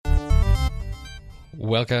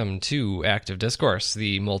Welcome to Active Discourse,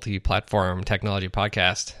 the multi-platform technology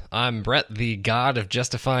podcast. I'm Brett, the god of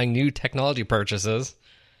justifying new technology purchases.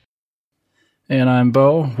 And I'm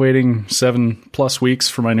Bo, waiting 7+ weeks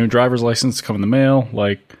for my new driver's license to come in the mail,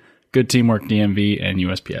 like good teamwork, DMV, and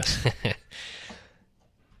USPS.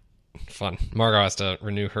 Fun. Margot has to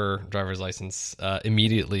renew her driver's license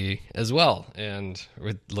immediately as well, and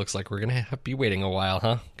it looks like we're going to be waiting a while,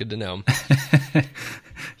 huh? Good to know.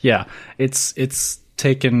 Yeah, it's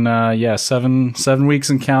taken 7 weeks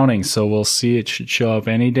and counting, so we'll see. It should show up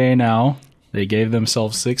any day now. They gave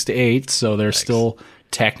themselves 6 to 8, so they're still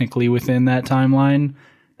technically within that timeline.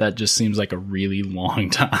 That just seems like a really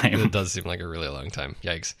long time. It does seem like a really long time.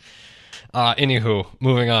 Yikes. Anywho,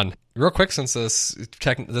 moving on. Real quick, since this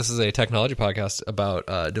is a technology podcast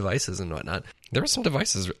about devices and whatnot, there were some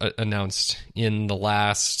devices announced in the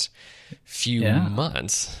last few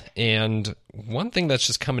months. And one thing that's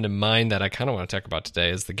just coming to mind that I kind of want to talk about today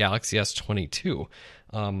is the Galaxy S22.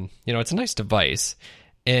 It's a nice device,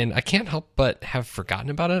 and I can't help but have forgotten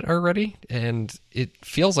about it already. And it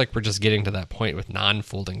feels like we're just getting to that point with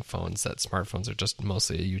non-folding phones that smartphones are just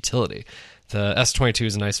mostly a utility. The S22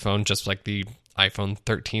 is a nice phone, just like the iPhone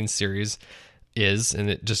 13 series is, and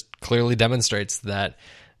it just clearly demonstrates that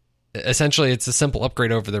essentially it's a simple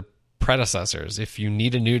upgrade over their predecessors. If you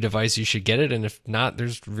need a new device, you should get it, and if not,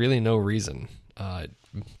 there's really no reason.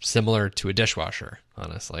 Similar to a dishwasher,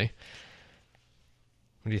 honestly.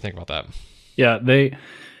 What do you think about that? Yeah,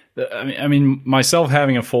 I mean, myself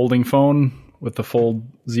having a folding phone with the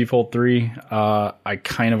Z Fold 3, I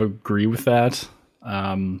kind of agree with that.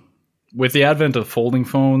 With the advent of folding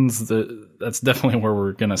phones, that's definitely where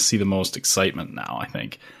we're going to see the most excitement now, I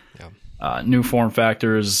think. Yeah. New form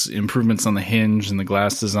factors, improvements on the hinge and the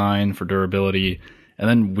glass design for durability, and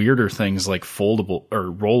then weirder things like foldable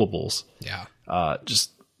or rollables. Yeah.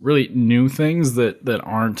 Just really new things that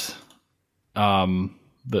aren't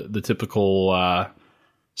the typical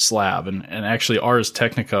slab. And actually, Ars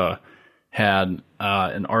Technica had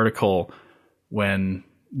an article when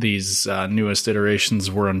these newest iterations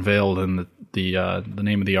were unveiled, and the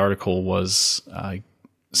name of the article was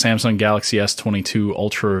Samsung Galaxy S22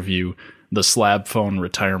 Ultra Review, the Slab Phone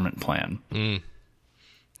Retirement Plan.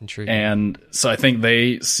 Intriguing. And so I think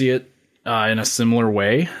they see it in a similar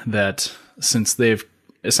way, that since they've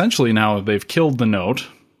killed the Note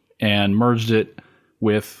and merged it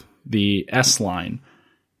with the S line,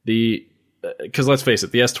 because let's face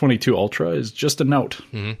it, the S22 Ultra is just a Note.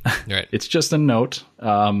 Mm-hmm. Right. It's just a Note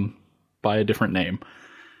by a different name.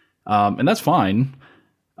 And that's fine.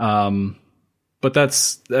 But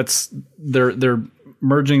they're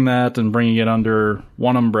merging that and bringing it under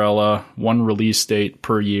one umbrella, one release date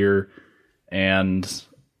per year. And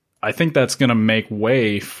I think that's going to make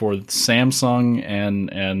way for Samsung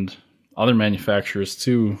and other manufacturers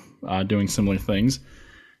too, doing similar things,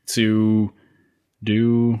 to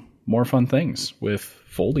do more fun things with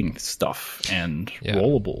folding stuff and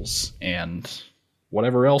rollables and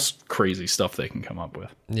whatever else crazy stuff they can come up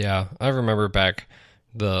with. Yeah, I remember back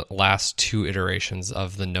the last 2 iterations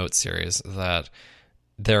of the Note series that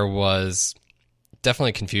there was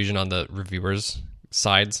definitely confusion on the reviewers'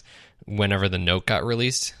 sides whenever the Note got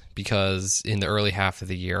released, because in the early half of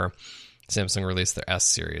the year, Samsung released their S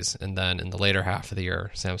series, and then in the later half of the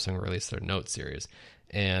year, Samsung released their Note series.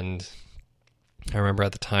 And I remember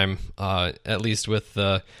at the time, at least with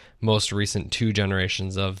the most recent 2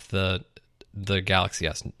 generations of the Galaxy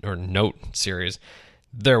S or Note series,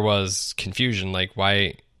 there was confusion. Like,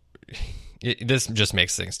 why? This just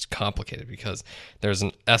makes things complicated, because there's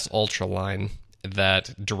an S Ultra line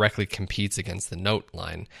that directly competes against the Note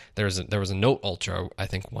line. There was a Note Ultra, I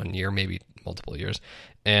think 1 year, maybe multiple years,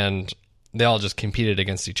 and they all just competed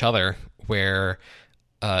against each other, where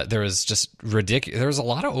there was just ridiculous. There was a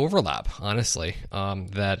lot of overlap, honestly,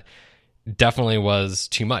 that definitely was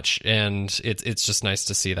too much. And it's just nice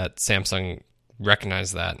to see that Samsung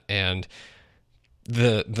recognized that. And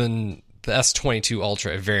the S22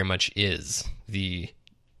 Ultra very much is the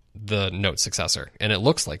Note successor, and it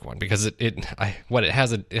looks like one, because it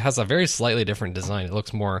has a very slightly different design. It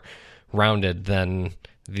looks more rounded than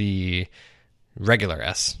the regular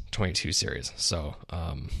S22 series. So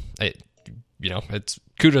it's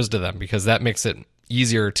kudos to them, because that makes it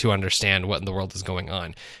easier to understand what in the world is going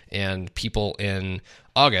on. And people in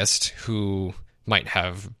August who might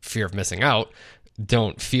have fear of missing out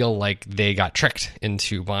don't feel like they got tricked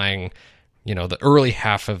into buying, the early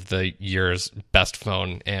half of the year's best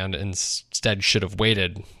phone, and instead should have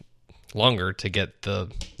waited longer to get the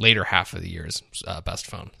later half of the year's best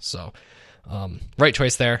phone. So right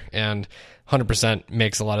choice there, and 100%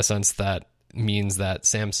 makes a lot of sense that means that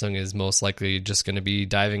Samsung is most likely just going to be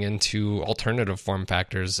diving into alternative form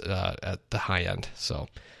factors at the high end. So,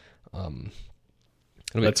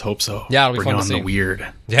 let's hope so. Yeah, it'll be Bring fun to on see. the weird.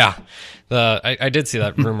 Yeah, I did see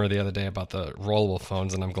that rumor the other day about the rollable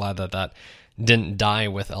phones, and I'm glad that didn't die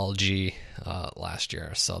with LG last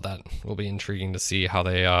year. So that will be intriguing to see how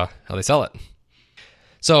they sell it.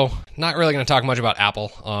 So, not really going to talk much about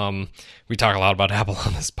Apple. We talk a lot about Apple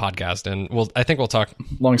on this podcast, and I think we'll talk.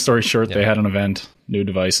 Long story short, they had an event, new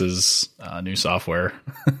devices, new software.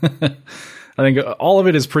 I think all of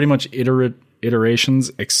it is pretty much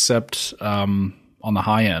iterations, except on the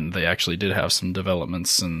high end, they actually did have some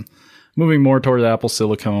developments and moving more toward Apple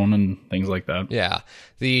Silicon and things like that. Yeah,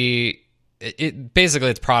 basically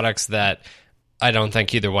it's products that I don't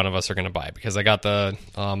think either one of us are going to buy, because I got the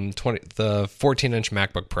 14-inch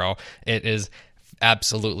MacBook Pro. It is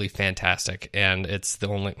absolutely fantastic, and it's the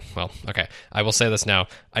only. Well, okay, I will say this now: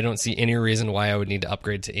 I don't see any reason why I would need to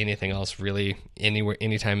upgrade to anything else really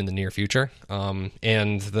anytime in the near future.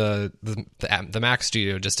 And the Mac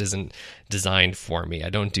Studio just isn't designed for me. I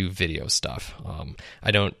don't do video stuff.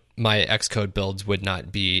 My Xcode builds would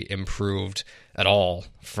not be improved at all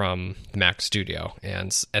from the Mac Studio,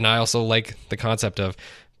 and I also like the concept of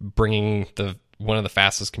bringing one of the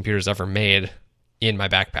fastest computers ever made in my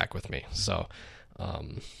backpack with me. So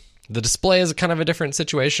the display is kind of a different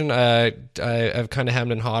situation. I've kind of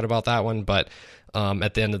hemmed and hawed about that one, but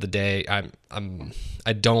at the end of the day,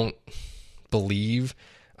 I don't believe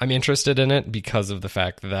I'm interested in it because of the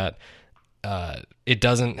fact that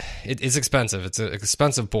it's expensive. It's an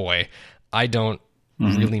expensive boy. I don't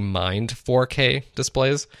really mind 4K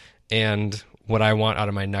displays, and what I want out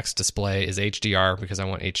of my next display is HDR, because I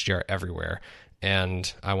want HDR everywhere,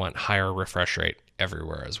 and I want higher refresh rate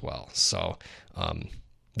everywhere as well. So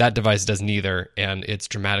that device does neither, and it's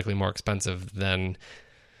dramatically more expensive than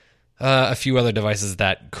a few other devices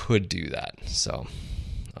that could do that. So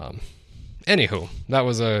anywho, that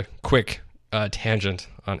was a quick tangent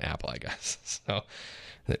on Apple, I guess. So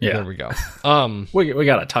there we go. We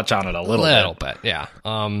got to touch on it a little bit. Yeah.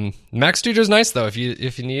 Mac Studio is nice though. If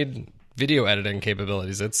you need video editing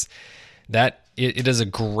capabilities, it is a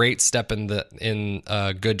great step in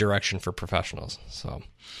a good direction for professionals. So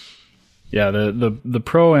yeah, the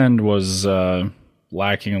pro end was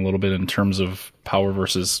lacking a little bit in terms of power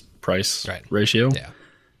versus price ratio. Yeah.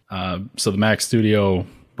 So the Mac Studio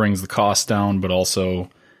brings the cost down, but also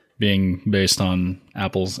being based on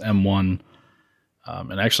Apple's M1,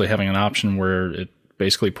 and actually having an option where it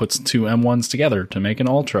basically puts two M1s together to make an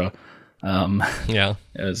Ultra.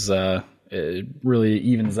 It really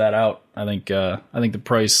evens that out. I think the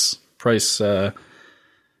price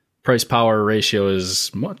power ratio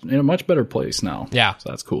is in a much better place now. Yeah, so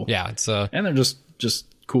that's cool. Yeah, it's and they're just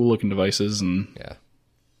cool looking devices and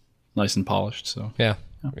nice and polished. So yeah,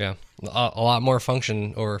 a lot more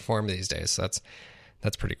function over form these days. So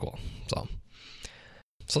that's pretty cool. So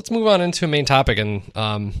let's move on into a main topic, and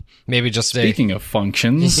maybe just speaking of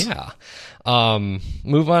functions, moving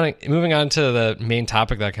on to the main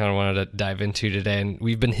topic that I kind of wanted to dive into today, and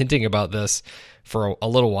we've been hinting about this for a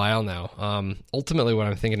little while now. Ultimately, what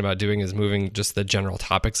I'm thinking about doing is moving just the general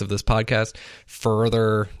topics of this podcast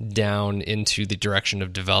further down into the direction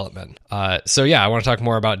of development. I want to talk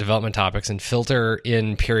more about development topics and filter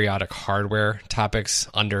in periodic hardware topics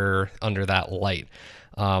under that light.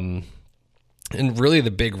 And really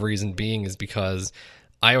the big reason being is because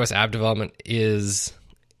iOS app development is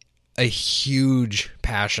a huge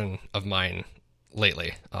passion of mine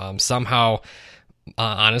lately. Somehow,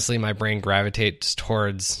 honestly, my brain gravitates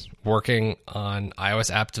towards working on iOS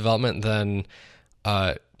app development than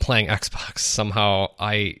playing Xbox. Somehow,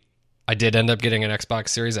 I did end up getting an Xbox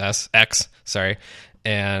Series X,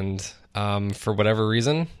 and for whatever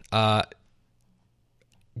reason,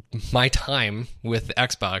 my time with the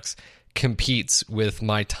Xbox competes with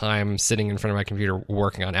my time sitting in front of my computer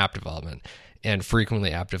working on app development, and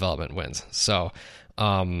frequently app development wins. So,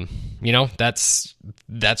 that's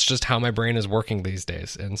just how my brain is working these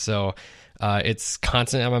days. And so, it's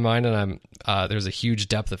constant on my mind, and there's a huge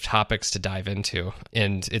depth of topics to dive into,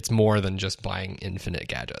 and it's more than just buying infinite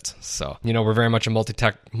gadgets. So, we're very much a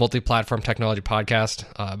multi-platform technology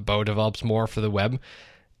podcast. Bo develops more for the web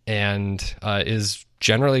and is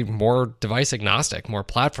generally more device agnostic, more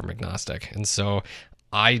platform agnostic. And so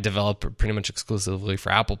I develop pretty much exclusively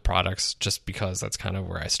for Apple products just because that's kind of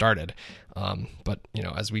where I started. But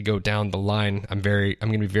as we go down the line, I'm going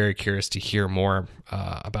to be very curious to hear more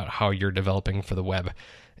about how you're developing for the web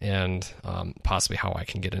and possibly how I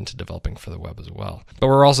can get into developing for the web as well. But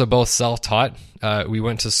we're also both self-taught. We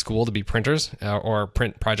went to school to be printers or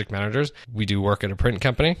print project managers. We do work at a print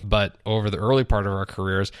company, but over the early part of our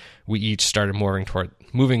careers, we each started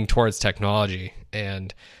moving towards technology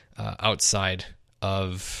and outside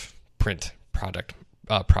of print project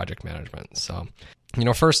management. So,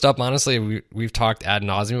 first up, honestly, we've talked ad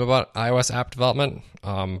nauseum about iOS app development,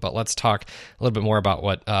 but let's talk a little bit more about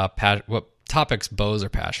what topics Bo's are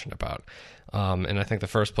passionate about. And I think the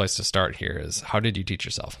first place to start here is, how did you teach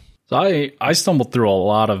yourself? So I stumbled through a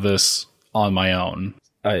lot of this on my own.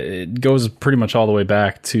 It goes pretty much all the way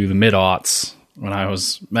back to the mid-aughts when I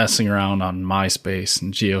was messing around on MySpace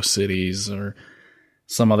and GeoCities or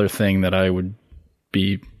some other thing that I would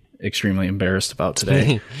be extremely embarrassed about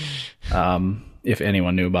today, if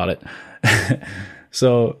anyone knew about it.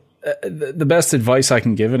 So the best advice I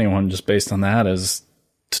can give anyone just based on that is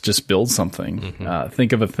to just build something.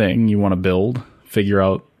 Think of a thing you want to build, figure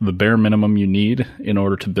out the bare minimum you need in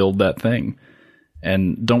order to build that thing.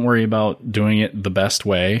 And don't worry about doing it the best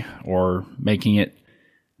way or making it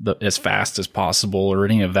as fast as possible or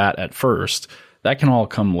any of that at first. That can all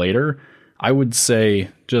come later. I would say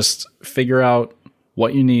just figure out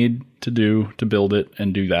what you need to do to build it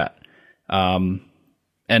and do that.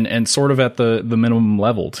 And sort of at the minimum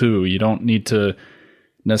level too. You don't need to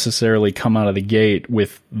necessarily come out of the gate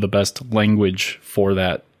with the best language for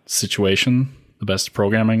that situation, the best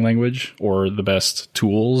programming language or the best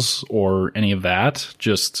tools or any of that.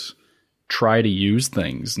 Just try to use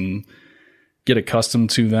things and get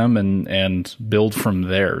accustomed to them and build from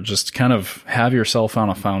there. Just kind of have yourself on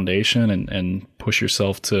a foundation and push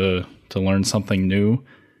yourself to learn something new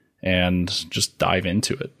and just dive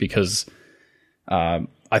into it, because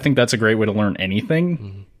I think that's a great way to learn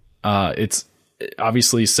anything. It's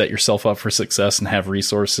obviously set yourself up for success and have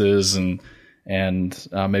resources and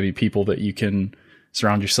maybe people that you can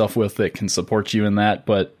surround yourself with that can support you in that,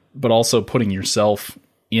 but also putting yourself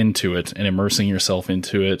into it and immersing yourself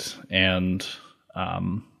into it and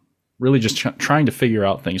really just trying to figure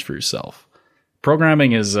out things for yourself.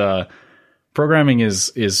 Programming is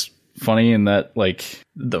funny in that, like,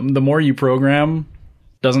 the more you program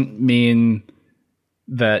doesn't mean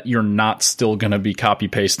that you're not still going to be copy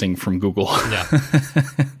pasting from Google. Yeah.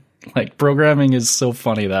 Like, programming is so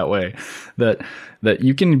funny that way, that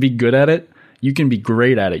you can be good at it. You can be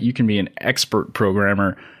great at it. You can be an expert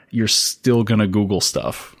programmer. You're still going to Google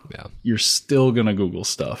stuff. Yeah. You're still going to Google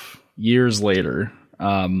stuff years later.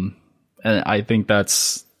 And I think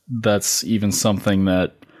that's even something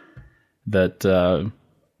that the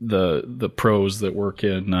pros that work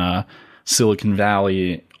in Silicon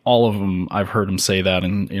Valley, all of them, I've heard them say that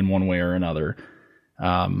in one way or another.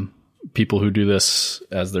 People who do this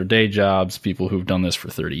as their day jobs, people who've done this for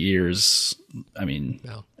 30 years. I mean,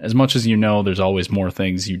 as much as you know, there's always more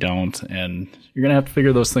things you don't, and you're going to have to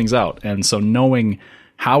figure those things out. And so knowing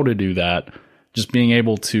how to do that, just being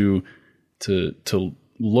able to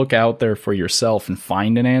look out there for yourself and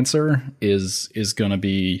find an answer is going to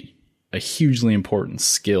be a hugely important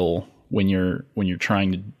skill when you're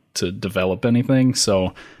trying to develop anything.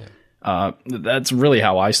 So that's really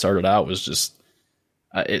how I started out, was just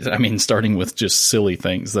starting with just silly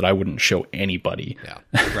things that I wouldn't show anybody. Yeah.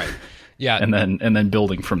 Right. Yeah. and then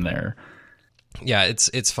building from there. Yeah.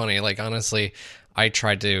 It's funny. Like, honestly, I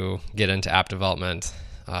tried to get into app development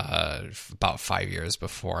about 5 years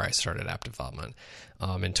before I started app development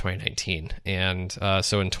in 2019. And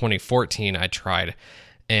so in 2014, I tried,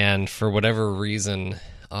 and for whatever reason,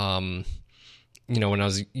 when I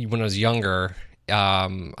was younger,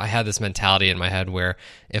 I had this mentality in my head where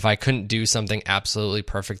if I couldn't do something absolutely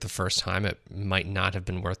perfect the first time, it might not have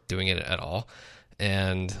been worth doing it at all.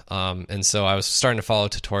 And so I was starting to follow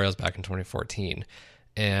tutorials back in 2014,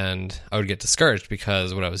 and I would get discouraged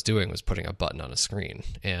because what I was doing was putting a button on a screen,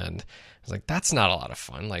 and I was like, that's not a lot of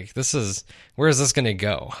fun. Like, where is this going to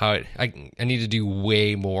go? I need to do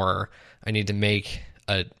way more. I need to make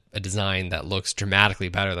a design that looks dramatically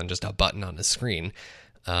better than just a button on a screen.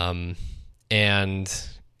 And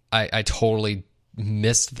I totally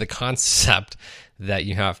missed the concept that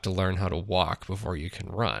you have to learn how to walk before you can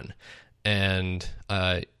run. And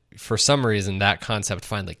for some reason, that concept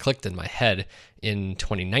finally clicked in my head in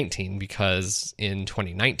 2019, because in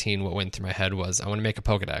 2019, what went through my head was, I want to make a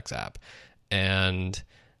Pokedex app. And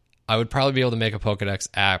I would probably be able to make a Pokedex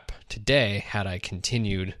app today had I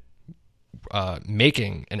continued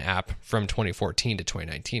making an app from 2014 to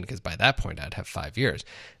 2019, because by that point, I'd have 5 years.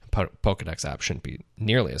 Pokedex app shouldn't be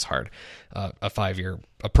nearly as hard. A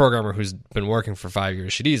programmer who's been working for 5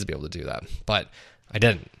 years should easily be able to do that, but I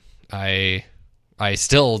didn't. I I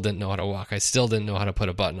still didn't know how to walk. I still didn't know how to put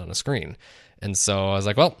a button on a screen. And so I was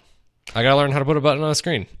like, well, I got to learn how to put a button on a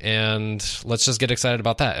screen, and let's just get excited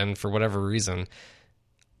about that. And for whatever reason,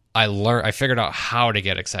 I figured out how to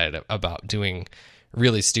get excited about doing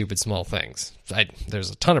really stupid small things.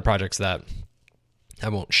 There's a ton of projects that I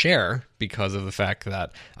won't share because of the fact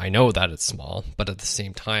that I know that it's small, but at the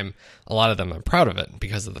same time, a lot of them I'm proud of it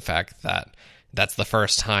because of the fact that that's the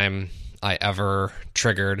first time I ever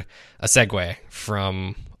triggered a segue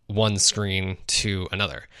from one screen to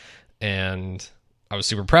another. And I was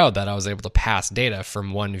super proud that I was able to pass data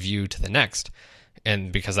from one view to the next.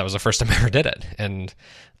 And because that was the first time I ever did it. And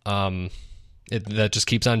that just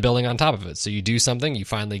keeps on building on top of it. So you do something, you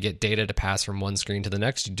finally get data to pass from one screen to the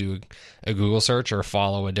next. You do a Google search or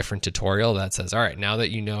follow a different tutorial that says, all right, now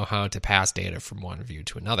that you know how to pass data from one view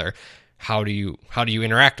to another, how do you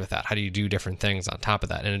interact with that? How do you do different things on top of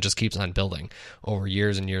that? And it just keeps on building over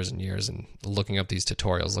years and years and years, and looking up these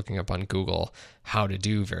tutorials, looking up on Google how to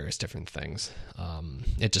do various different things.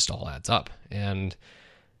 It just all adds up. And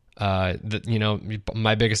my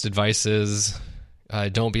biggest advice is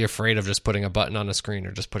don't be afraid of just putting a button on a screen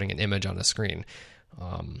or just putting an image on a screen.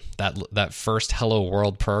 That first Hello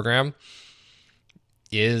World program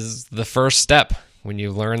is the first step. When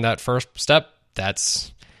you learn that first step,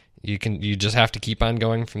 you just have to keep on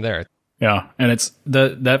going from there. Yeah, and it's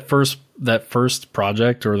that first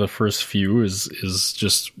project or the first few is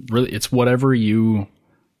just really, it's whatever you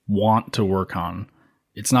want to work on.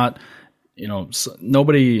 It's not,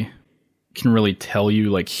 nobody can really tell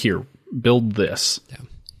you like, here, build this. Yeah.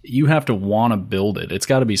 You have to want to build it. It's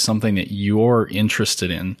got to be something that you're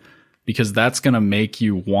interested in, because that's going to make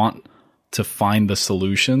you want to find the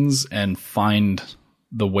solutions and find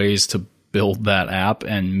the ways to build that app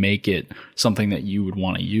and make it something that you would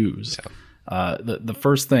want to use. Yeah. The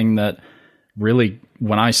first thing that really,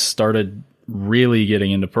 when I started really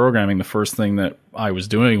getting into programming, the first thing that I was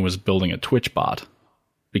doing was building a Twitch bot,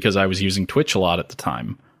 because I was using Twitch a lot at the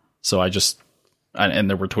time. So and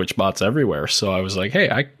there were Twitch bots everywhere. So I was like,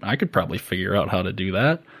 hey, I could probably figure out how to do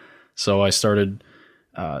that. So I started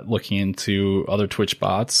looking into other Twitch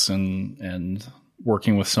bots and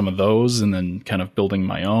working with some of those, and then kind of building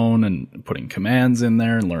my own and putting commands in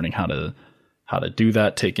there and learning how to do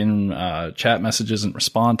that, take in chat messages and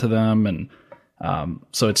respond to them. And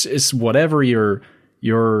so it's whatever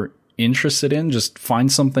you're interested in, just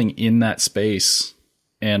find something in that space.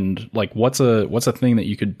 And like, what's a thing that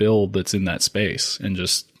you could build that's in that space, and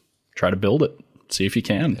just try to build it. See if you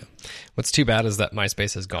can. Yeah. What's too bad is that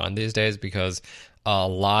MySpace is gone these days, because a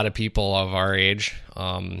lot of people of our age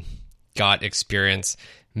got experience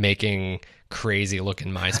making crazy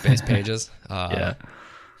looking MySpace pages. Yeah.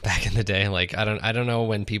 Back in the day, like I don't know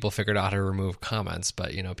when people figured out how to remove comments,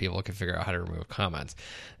 but people could figure out how to remove comments,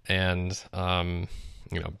 and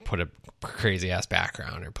put a crazy ass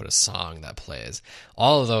background or put a song that plays.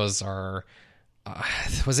 All of those are,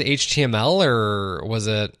 was it HTML or was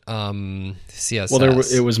it CSS? Well,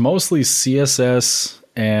 it was mostly CSS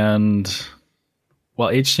and,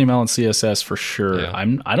 HTML and CSS for sure.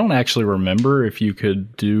 Yeah. I don't actually remember if you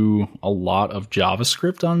could do a lot of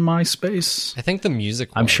JavaScript on MySpace. I think the music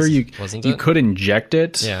I'm sure you could inject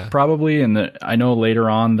it, probably. And I know later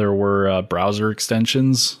on there were browser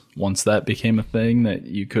extensions. Once that became a thing, that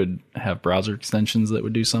you could have browser extensions that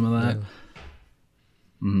would do some of that.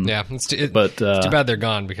 Yeah, it's too bad they're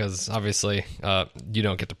gone, because obviously you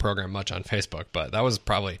don't get to program much on Facebook, but that was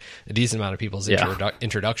probably a decent amount of people's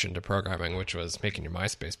introduction to programming, which was making your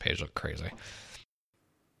MySpace page look crazy.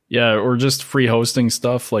 Yeah, or just free hosting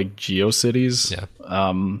stuff like GeoCities.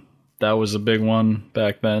 Yeah. That was a big one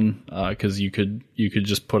back then, because you could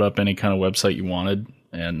just put up any kind of website you wanted.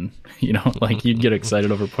 And, you'd get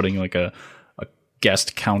excited over putting like a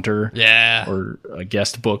guest counter or a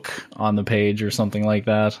guest book on the page or something like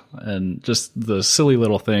that. And just the silly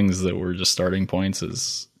little things that were just starting points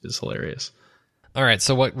is hilarious. All right.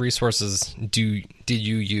 So what resources did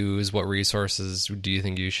you use? What resources do you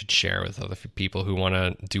think you should share with other people who want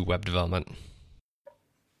to do web development?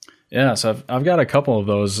 Yeah. So I've got a couple of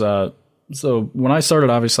those. So when I started,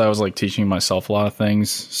 obviously I was like teaching myself a lot of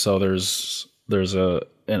things. So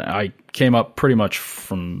and I came up pretty much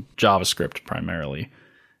from JavaScript primarily,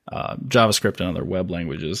 JavaScript and other web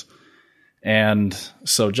languages. And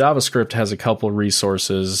so JavaScript has a couple of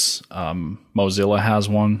resources. Mozilla has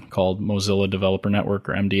one called Mozilla Developer Network,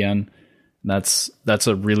 or MDN. And that's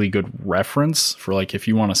a really good reference for like, if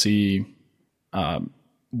you want to see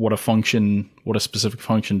what a specific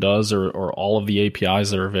function does, or all of the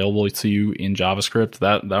APIs that are available to you in JavaScript.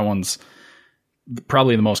 That one's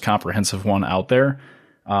probably the most comprehensive one out there.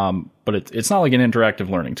 But it's not like an interactive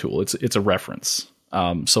learning tool. It's a reference.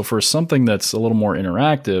 So for something that's a little more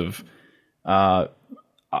interactive,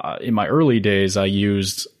 in my early days, I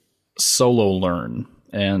used Solo Learn.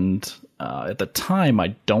 And at the time,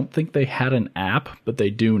 I don't think they had an app, but they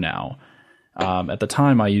do now. At the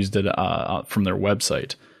time, I used it from their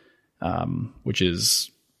website, which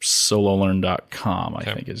is sololearn.com, I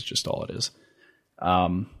think is just all it is.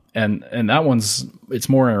 And that it's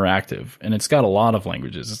more interactive, and it's got a lot of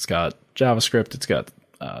languages. It's got JavaScript. It's got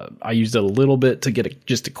I used it a little bit to get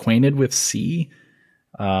just acquainted with C.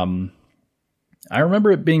 I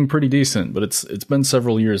remember it being pretty decent, but it's been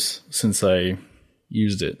several years since I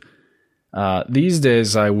used it. These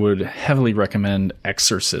days, I would heavily recommend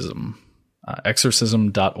Exercism,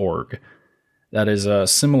 exercism.org. That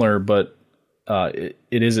is similar, but it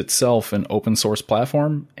is itself an open source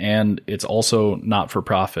platform, and it's also not for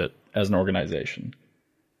profit as an organization.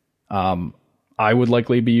 I would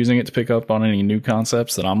likely be using it to pick up on any new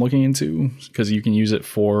concepts that I'm looking into, because you can use it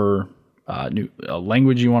for new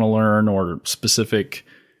language you want to learn, or specific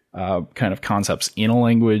kind of concepts in a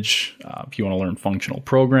language. If you want to learn functional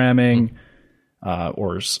programming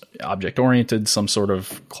or object-oriented, some sort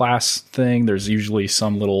of class thing, there's usually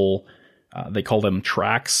some little, they call them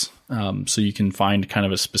tracks. So you can find kind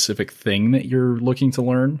of a specific thing that you're looking to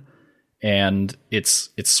learn. And it's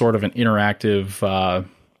sort of an interactive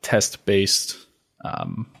test-based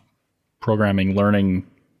programming learning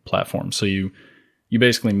platform. So you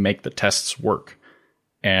basically make the tests work,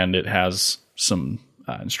 and it has some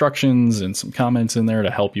instructions and some comments in there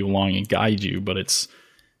to help you along and guide you. But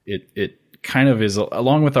it kind of is,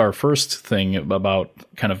 along with our first thing about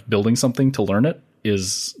kind of building something to learn it,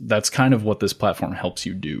 that's kind of what this platform helps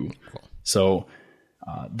you do. Cool. So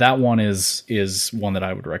that one is one that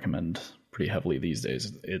I would recommend pretty heavily these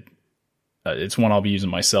days. It's one I'll be using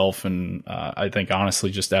myself, and I think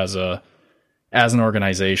honestly, just as an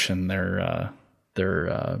organization, their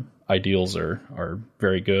ideals are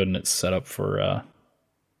very good, and it's set up for a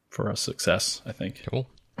success, I think. Cool.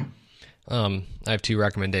 I have two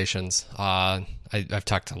recommendations. I've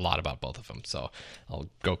talked a lot about both of them, so I'll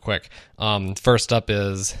go quick. First up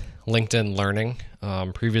is LinkedIn Learning,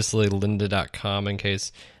 previously lynda.com, in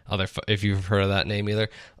case if you've heard of that name either.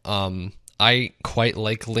 I quite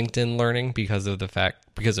like LinkedIn Learning because of a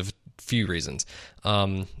few reasons.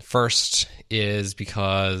 First is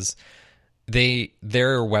because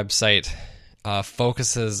their website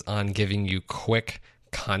focuses on giving you quick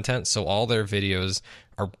content, so all their videos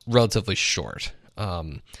are relatively short,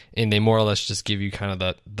 and they more or less just give you kind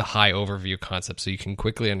of the high overview concept, so you can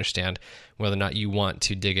quickly understand whether or not you want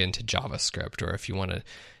to dig into JavaScript, or if you want to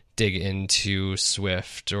dig into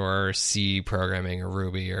Swift or C programming or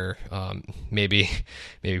Ruby, or maybe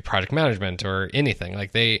project management or anything.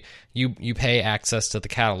 Like you pay access to the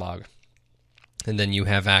catalog, and then you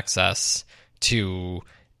have access to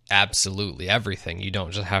absolutely everything. You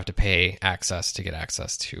don't just have to pay access to get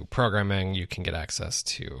access to programming. You can get access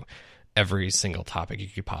to every single topic you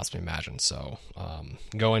could possibly imagine. So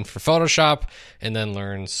go in for Photoshop and then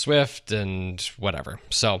learn Swift and whatever.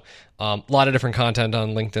 So a lot of different content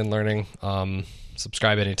on LinkedIn Learning.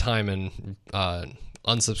 Subscribe anytime and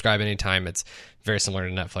unsubscribe anytime. It's very similar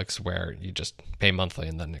to Netflix, where you just pay monthly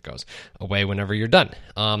and then it goes away whenever you're done.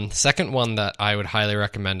 The second one that I would highly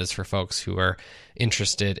recommend is for folks who are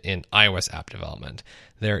interested in iOS app development.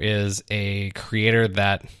 There is a creator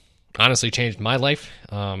that honestly changed my life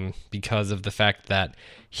because of the fact that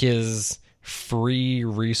his free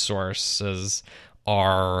resources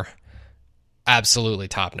are absolutely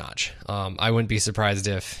top-notch. I wouldn't be surprised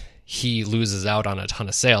if he loses out on a ton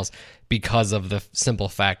of sales because of the simple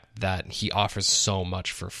fact that he offers so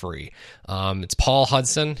much for free. It's Paul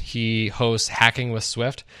Hudson. He hosts Hacking with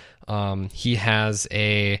Swift. He has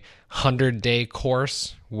a 100-day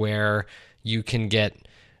course where you can get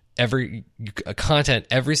content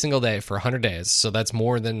every single day for 100 days. So that's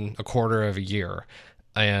more than a quarter of a year.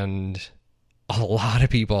 And a lot of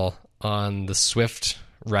people on the Swift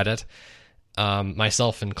Reddit,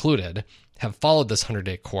 myself included, have followed this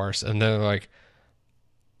 100-day course, and they're like,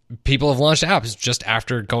 people have launched apps just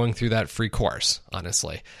after going through that free course,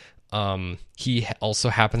 honestly. He also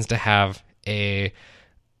happens to have a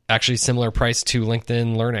actually similar price to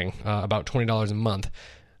LinkedIn Learning, about $20 a month,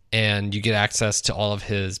 and you get access to all of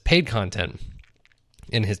his paid content.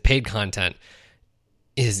 And his paid content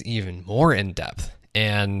is even more in-depth.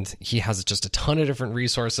 And he has just a ton of different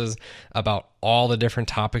resources about all the different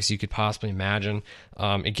topics you could possibly imagine.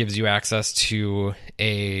 It gives you access to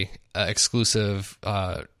a exclusive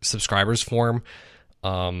subscribers form.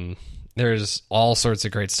 There's all sorts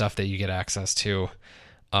of great stuff that you get access to.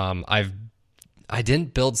 I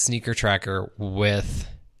didn't build Sneaker Tracker with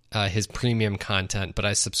his premium content, but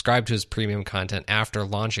I subscribed to his premium content after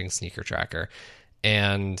launching Sneaker Tracker.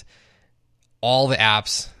 And all the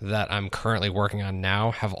apps that I'm currently working on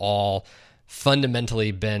now have all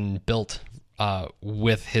fundamentally been built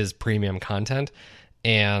with his premium content.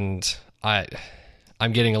 And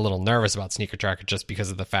I'm getting a little nervous about Sneaker Tracker just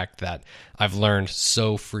because of the fact that I've learned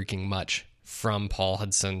so freaking much from Paul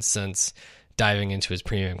Hudson since diving into his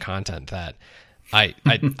premium content that I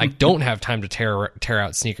don't have time to tear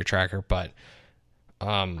out Sneaker Tracker, but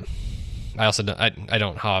I also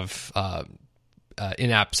don't have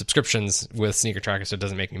in-app subscriptions with Sneaker Tracker, so it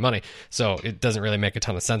doesn't make me money. So it doesn't really make a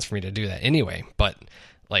ton of sense for me to do that anyway. But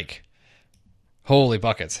like, holy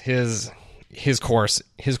buckets, his courses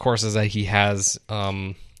that he has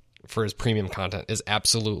for his premium content is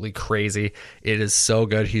absolutely crazy. It is so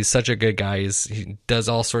good. He's such a good guy. He does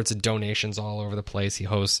all sorts of donations all over the place. He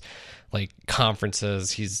hosts like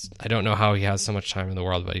conferences. I don't know how he has so much time in the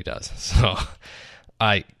world, but he does. So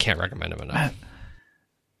I can't recommend him enough.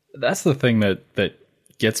 That's the thing that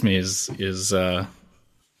gets me is man,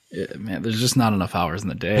 there's just not enough hours in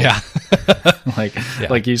the day. Yeah.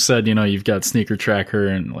 like you said, you've got Sneaker Tracker,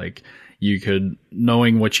 and like you could,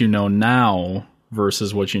 knowing what you know now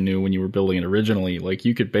versus what you knew when you were building it originally, like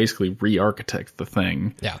you could basically re-architect the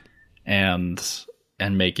thing. Yeah. And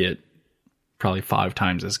make it probably 5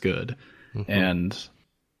 times as good. Mm-hmm. And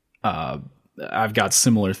I've got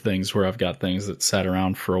similar things where I've got things that sat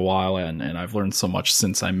around for a while, and I've learned so much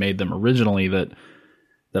since I made them originally that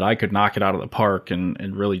I could knock it out of the park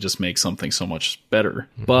and really just make something so much better.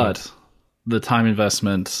 Mm-hmm. But the time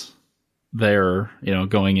investment there,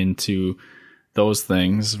 going into those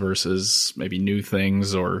things versus maybe new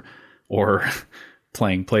things or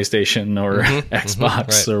playing PlayStation or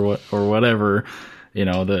Xbox or whatever,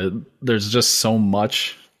 there's just so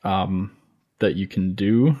much that you can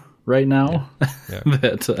do right now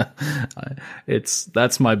that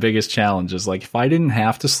that's my biggest challenge. Is like, if I didn't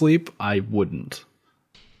have to sleep, I wouldn't.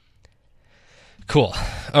 Cool.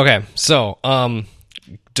 Okay, so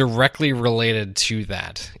directly related to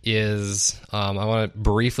that is I want to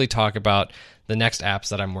briefly talk about the next apps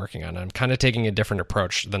that I'm working on. I'm kind of taking a different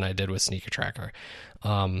approach than I did with Sneaker Tracker.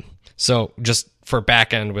 So just for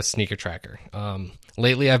backend with Sneaker Tracker,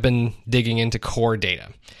 lately I've been digging into Core Data.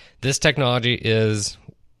 This technology is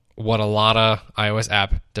what a lot of iOS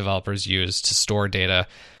app developers use to store data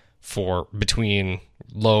for between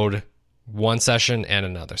load one session and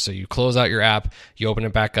another. So you close out your app, you open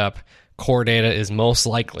it back up. Core Data is most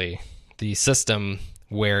likely the system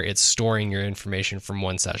where it's storing your information from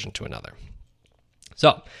one session to another.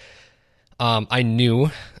 So I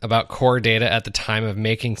knew about Core Data at the time of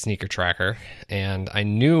making Sneaker Tracker, and I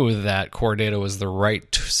knew that Core Data was the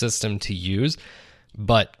right system to use,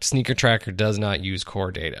 but Sneaker Tracker does not use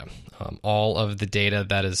Core Data. All of the data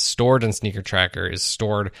that is stored in Sneaker Tracker is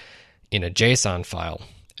stored in a JSON file.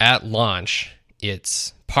 At launch,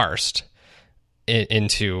 it's parsed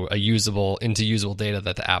into usable data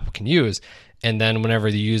that the app can use. And then whenever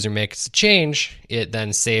the user makes a change, it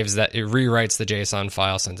then saves that, it rewrites the JSON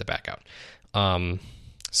file, sends it back out.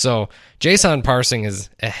 So JSON parsing is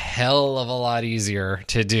a hell of a lot easier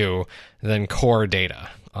to do than Core Data.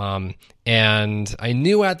 And I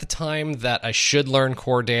knew at the time that I should learn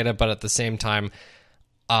Core Data, but at the same time,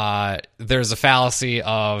 there's a fallacy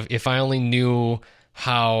of, if I only knew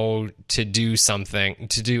how to do something,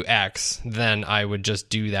 to do X, then I would just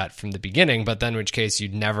do that from the beginning. But then in which case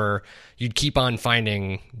you'd keep on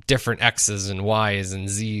finding different X's and Y's and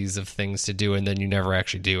Z's of things to do, and then you never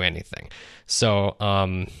actually do anything. So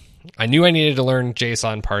I knew I needed to learn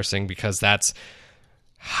JSON parsing because that's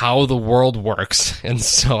how the world works. And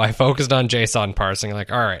so I focused on JSON parsing.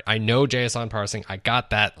 Like, all right, I know JSON parsing. I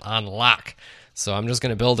got that on lock. So I'm just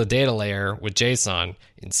going to build a data layer with JSON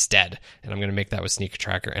instead, and I'm going to make that with Sneaker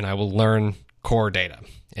Tracker, and I will learn Core Data.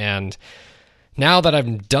 And now that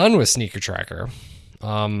I'm done with Sneaker Tracker,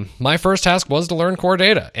 my first task was to learn Core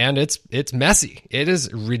Data, and it's messy. It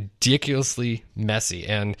is ridiculously messy,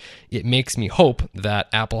 and it makes me hope that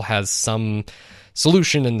Apple has some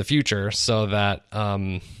solution in the future so that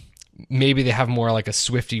maybe they have more like a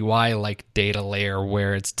SwiftUI-like data layer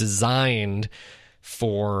where it's designed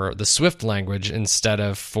for the Swift language instead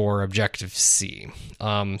of for Objective-C.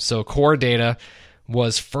 So Core Data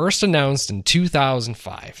was first announced in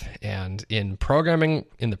 2005, and in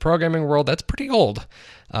the programming world, that's pretty old.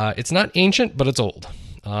 It's not ancient, but it's old.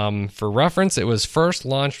 For reference, it was first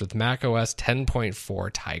launched with macOS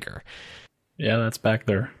 10.4 Tiger. Yeah, that's back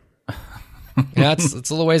there. Yeah, it's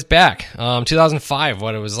a little ways back. 2005,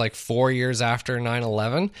 it was like 4 years after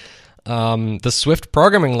 9/11. the Swift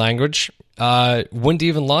programming language wouldn't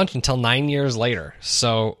even launch until 9 years later.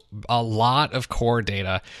 So a lot of core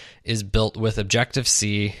data is built with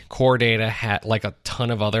Objective-C. Core data, like a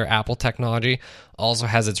ton of other Apple technology, also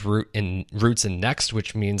has its roots in Next,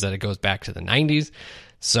 which means that it goes back to the 90s.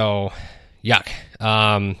 So, yuck.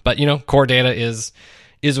 But core data is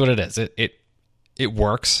what it is. It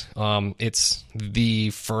works. It's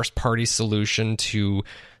the first party solution to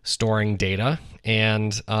storing data,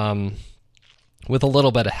 and with a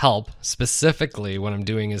little bit of help, specifically what I'm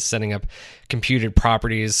doing is setting up computed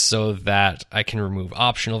properties so that I can remove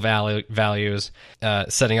optional values,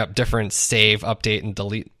 setting up different save, update, and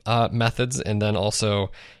delete methods, and then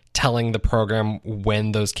also telling the program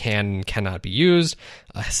when those can and cannot be used,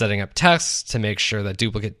 setting up tests to make sure that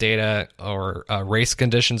duplicate data or race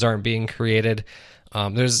conditions aren't being created.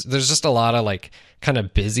 There's just a lot of kind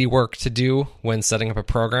of busy work to do when setting up a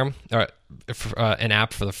program or an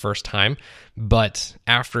app for the first time. But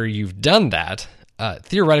after you've done that,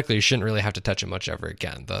 theoretically, you shouldn't really have to touch it much ever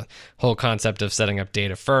again. The whole concept of setting up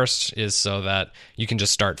data first is so that you can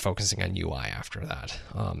just start focusing on UI after that.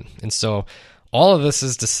 And so all of this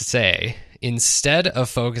is to say, instead of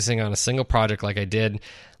focusing on a single project like I did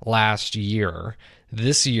last year,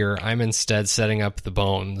 this year I'm instead setting up the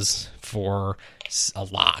bones for a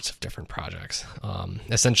lot of different projects.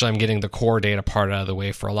 Essentially, I'm getting the core data part out of the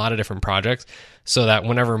way for a lot of different projects so that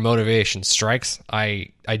whenever motivation strikes,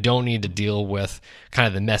 I don't need to deal with kind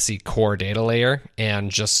of the messy core data layer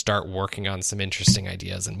and just start working on some interesting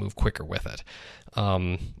ideas and move quicker with it.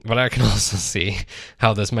 But I can also see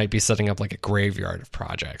how this might be setting up like a graveyard of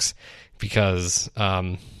projects because,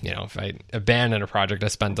 if I abandon a project, I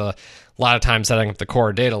spent a lot of time setting up the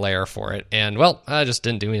core data layer for it, and I just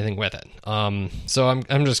didn't do anything with it. So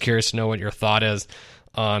I'm just curious to know what your thought is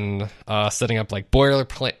on setting up like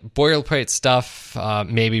boilerplate stuff,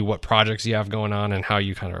 maybe what projects you have going on and how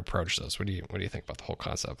you kind of approach those. What do you think about the whole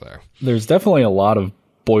concept there? There's definitely a lot of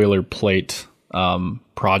boilerplate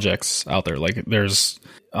projects out there. Like there's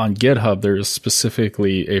on GitHub, there's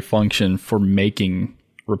specifically a function for making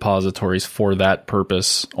repositories for that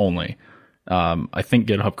purpose only. I think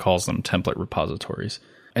GitHub calls them template repositories,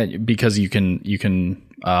 and because you can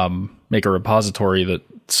make a repository that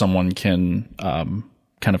someone can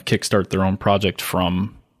kind of kickstart their own project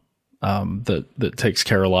from, that takes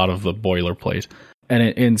care of a lot of the boilerplate.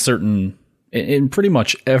 And in pretty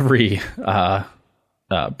much every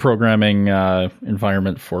programming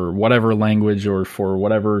environment for whatever language or for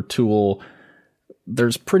whatever tool,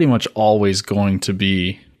 there's pretty much always going to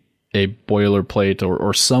be a boilerplate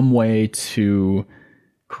or some way to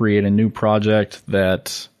create a new project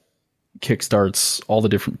that kickstarts all the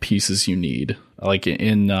different pieces you need. Like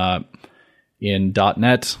in .NET,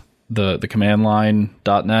 the command line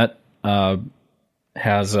 .NET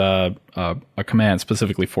has a command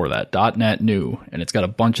specifically for that, .NET new, and it's got a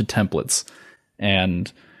bunch of templates. And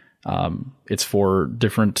it's for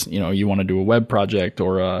different, you want to do a web project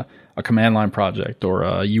or a command line project or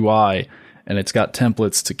a UI, and it's got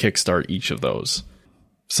templates to kickstart each of those.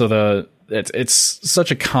 So it's such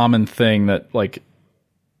a common thing that like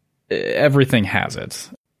everything has it.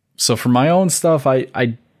 So for my own stuff, I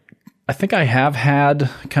think I have had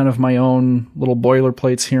kind of my own little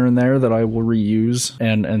boilerplates here and there that I will reuse,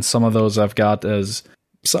 and some of those I've got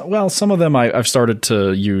some of them I've started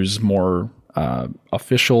to use more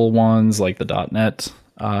official ones like the .NET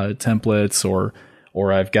templates,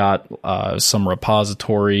 or I've got some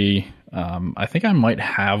repository. I think I might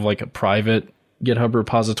have like a private GitHub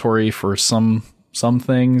repository for some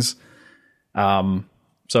things.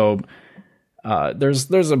 So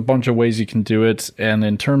there's a bunch of ways you can do it, and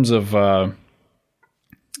in terms of a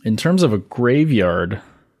graveyard,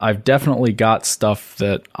 I've definitely got stuff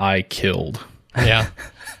that I killed. Yeah,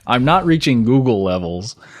 I'm not reaching Google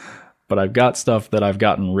levels, but I've got stuff that I've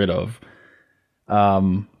gotten rid of.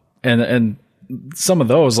 And some of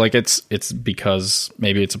those, like it's because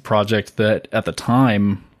maybe it's a project that at the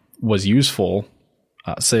time was useful,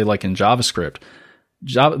 say like in JavaScript.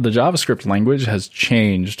 The JavaScript language has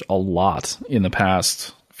changed a lot in the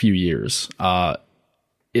past few years.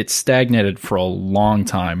 It stagnated for a long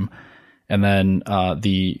time. And then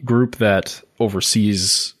the group that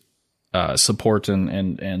oversees support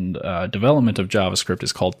and development of JavaScript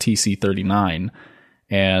is called TC39.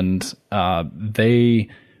 And they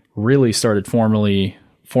really started formally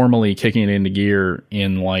kicking it into gear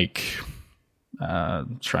in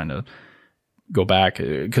trying to go back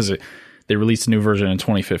because they released a new version in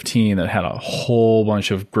 2015 that had a whole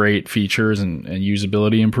bunch of great features and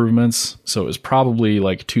usability improvements. So it was probably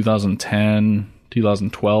like 2010,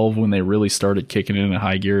 2012 when they really started kicking it into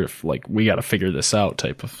high gear. If like we got to figure this out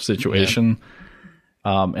type of situation.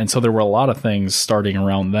 And so there were a lot of things starting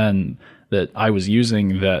around then that I was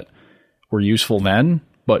using that were useful then,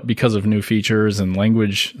 but because of new features and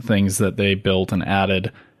language things that they built and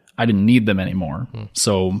added, I didn't need them anymore.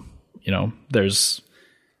 So, you know, there's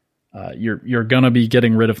you're gonna be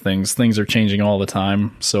getting rid of things. Things are changing all the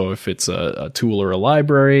time. So if it's a tool or a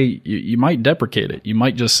library, you might deprecate it. You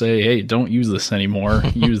might just say, "Hey, don't use this anymore.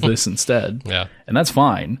 Use this instead." Yeah, and that's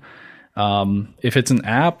fine. If it's an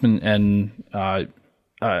app, and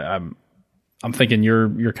I'm thinking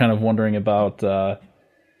you're kind of wondering about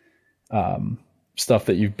stuff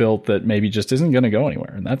that you've built that maybe just isn't going to go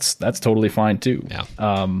anywhere, and that's totally fine too.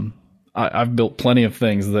 Yeah. I've built plenty of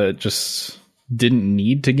things that just didn't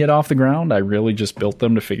need to get off the ground. I really just built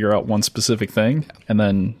them to figure out one specific thing, and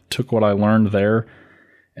then took what I learned there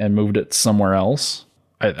and moved it somewhere else.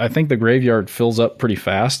 I think the graveyard fills up pretty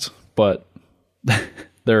fast, but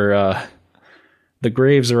they're the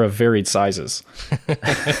graves are of varied sizes.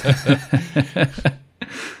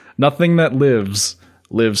 Nothing that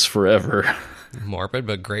lives forever. Morbid,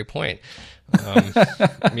 but great point.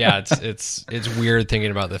 Yeah, it's weird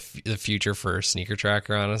thinking about the future for Sneaker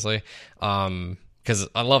Tracker, honestly, because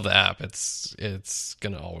I love the app. It's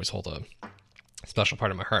gonna always hold a special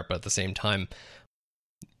part of my heart, but at the same time,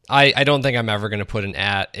 I don't think I'm ever gonna put an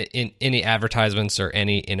ad in any advertisements or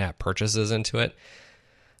any in-app purchases into it.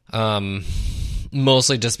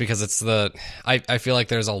 Mostly just because it's I feel like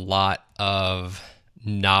there's a lot of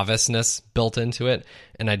noviceness built into it,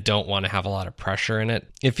 and I don't want to have a lot of pressure in it.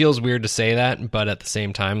 It feels weird to say that, but at the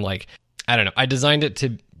same time, like, I don't know. I designed it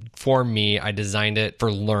for me. I designed it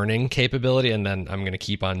for learning capability, and then I'm going to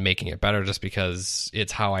keep on making it better just because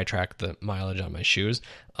it's how I track the mileage on my shoes.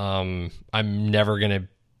 I'm never going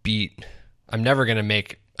to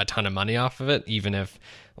make a ton of money off of it, even if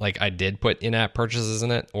like I did put in-app purchases in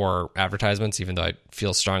it or advertisements, even though I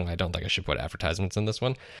feel strongly I don't think I should put advertisements in this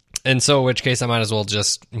one. And so in which case I might as well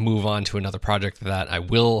just move on to another project that I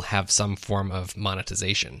will have some form of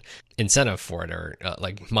monetization incentive for it, or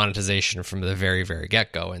like monetization from the very, very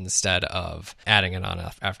get-go instead of adding it on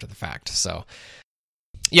after the fact. So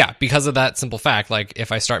yeah, because of that simple fact, like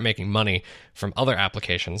if I start making money from other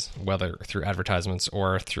applications, whether through advertisements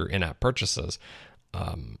or through in-app purchases,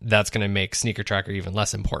 that's going to make Sneaker Tracker even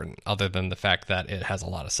less important, other than the fact that it has a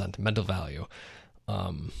lot of sentimental value,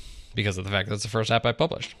 because of the fact that it's the first app I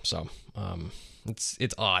published. So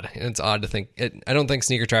it's odd. It's odd to think it. I don't think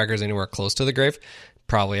Sneaker Tracker is anywhere close to the grave.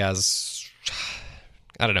 Probably as,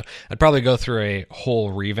 I don't know. I'd probably go through a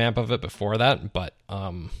whole revamp of it before that, but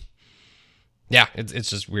yeah, it's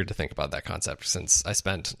just weird to think about that concept, since I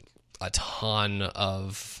spent a ton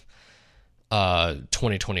of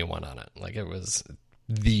 2021 on it. Like, it was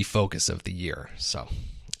the focus of the year. So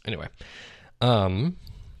anyway,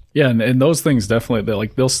 yeah, and those things definitely,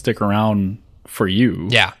 they'll stick around for you.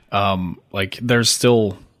 Yeah. Like I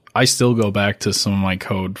still go back to some of my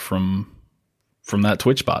code from that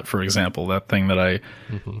Twitch bot, for example, that thing that I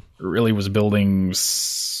really was building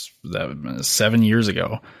 7 years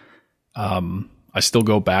ago. I still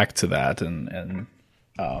go back to that and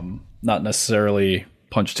not necessarily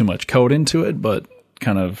punch too much code into it, but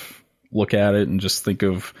kind of look at it and just think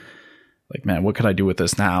of like, man, what could I do with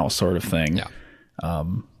this now, sort of thing. Yeah.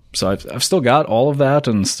 So I've still got all of that,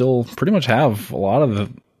 and still pretty much have a lot of the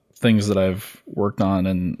things that I've worked on,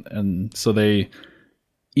 and so they,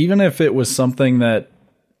 even if it was something that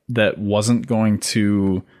wasn't going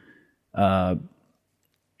to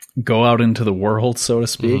go out into the world, so to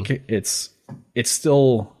speak, it's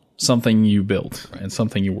still something you built and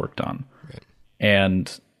something you worked on.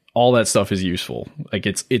 And all that stuff is useful. Like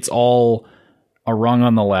it's all a rung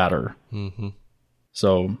on the ladder.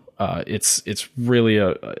 So it's really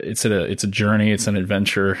it's a journey. It's an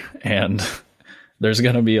adventure, and there's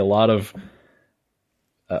going to be a lot of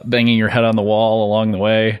banging your head on the wall along the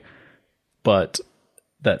way. But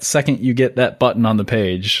that second you get that button on the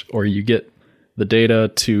page, or you get the data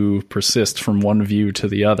to persist from one view to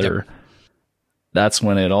the other, that's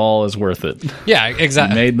when it all is worth it. Yeah,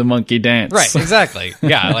 exactly. You made the monkey dance. Right, exactly.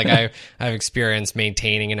 Yeah, like I've experienced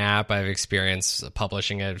maintaining an app. I've experienced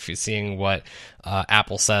publishing it, seeing what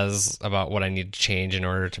Apple says about what I need to change in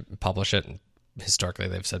order to publish it. Historically,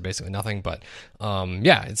 they've said basically nothing, but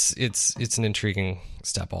yeah, it's an intriguing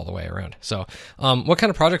step all the way around. So, what kind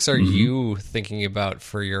of projects are you thinking about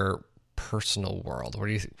for your personal world? What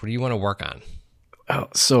do you want to work on?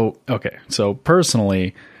 So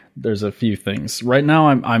personally, there's a few things. Right now,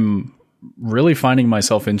 I'm really finding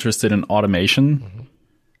myself interested in automation,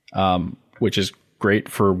 which is great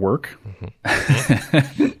for work.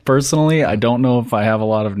 Personally, I don't know if I have a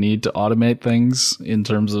lot of need to automate things in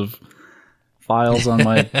terms of files on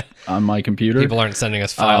my computer. People aren't sending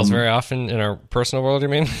us files very often in our personal world, you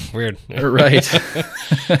mean? Weird. Right.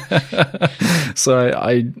 So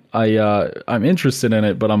I'm interested in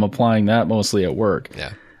it, but I'm applying that mostly at work.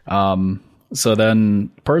 Yeah. So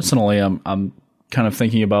then personally, I'm kind of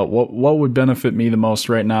thinking about what would benefit me the most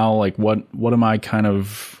right now. Like what am I kind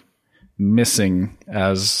of missing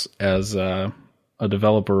as a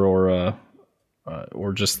developer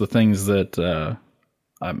or just the things that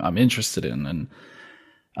I'm interested in, and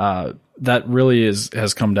that really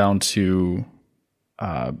has come down to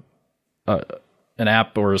an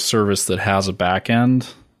app or a service that has a back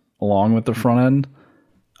end along with the front end.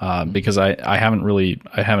 Because I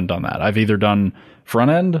haven't done that. I've either done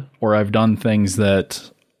front end or I've done things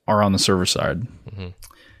that are on the server side,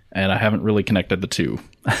 and I haven't really connected the two.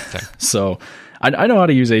 Okay. So I know how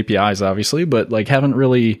to use APIs, obviously, but like haven't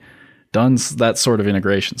really done that sort of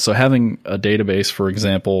integration. So having a database, for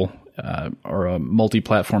example, or a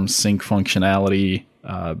multi-platform sync functionality,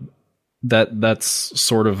 that's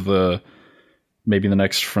sort of maybe the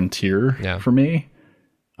next frontier for me.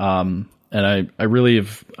 And I really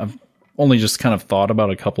I've only just kind of thought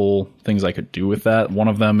about a couple things I could do with that. One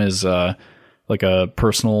of them is like a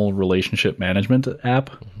personal relationship management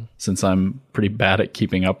app, since I'm pretty bad at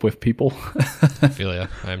keeping up with people. I feel ya.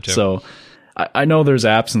 I am too. So I know there's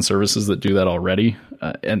apps and services that do that already,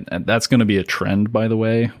 and that's going to be a trend, by the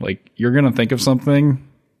way. Like you're going to think of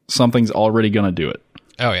something's already going to do it.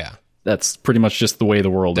 Oh yeah. That's pretty much just the way the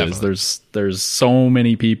world is. There's so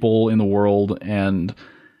many people in the world, and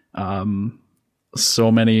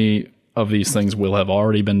so many of these things will have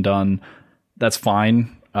already been done. That's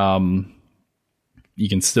fine. You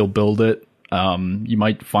can still build it. You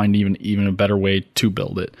might find even a better way to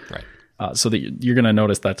build it. Right. So that you're going to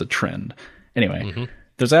notice that's a trend. Anyway,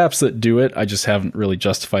 there's apps that do it. I just haven't really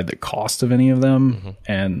justified the cost of any of them.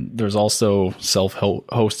 And there's also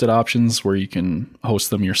self-hosted options where you can host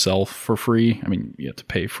them yourself for free. I mean, you have to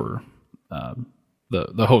pay for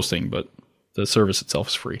the hosting, but the service itself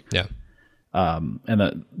is free. Yeah.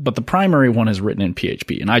 But the primary one is written in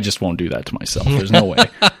PHP, and I just won't do that to myself. There's no way.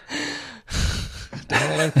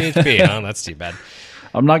 Don't learn PHP, huh? That's too bad.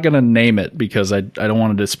 I'm not going to name it because I don't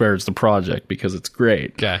want to disparage the project because it's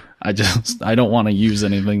great. Okay. I don't want to use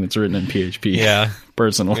anything that's written in PHP. Yeah.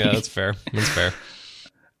 Personally. Yeah, that's fair. That's fair.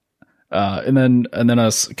 And then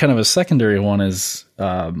a kind of a secondary one is,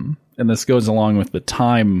 and this goes along with the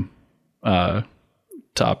time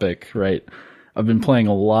topic, right? I've been playing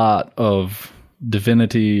a lot of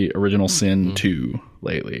Divinity Original Sin 2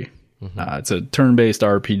 lately. It's a turn-based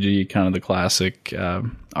RPG, kind of the classic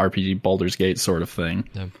RPG Baldur's Gate sort of thing.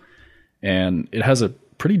 Yeah. And it has a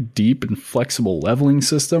pretty deep and flexible leveling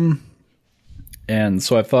system. And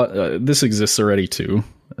so I thought this exists already too,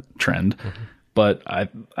 a trend. But I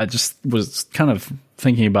just was kind of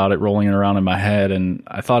thinking about it, rolling it around in my head, and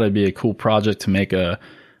I thought it'd be a cool project to make a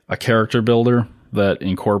character builder that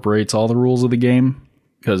incorporates all the rules of the game,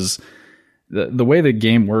 because the way the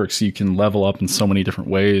game works, you can level up in so many different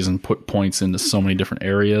ways and put points into so many different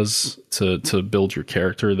areas to build your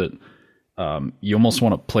character that you almost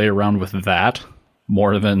want to play around with that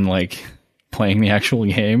more than like playing the actual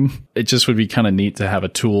game. It just would be kind of neat to have a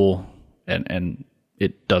tool, and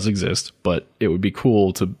it does exist, but it would be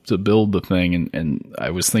cool to build the thing. And I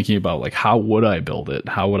was thinking about like, how would I build it?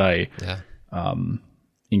 How would I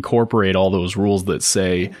incorporate all those rules that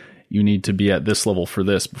say you need to be at this level for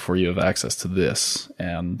this before you have access to this,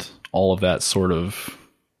 and all of that sort of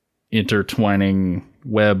intertwining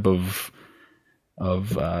web of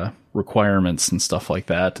requirements and stuff like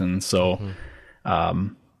that. And so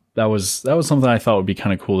that was something I thought would be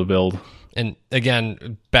kind of cool to build. And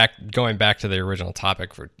again, going back to the original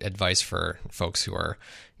topic for advice for folks who are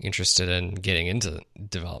interested in getting into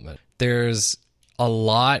development, there's a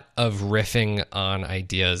lot of riffing on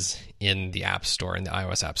ideas in the App Store, in the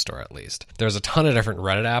iOS App Store at least. There's a ton of different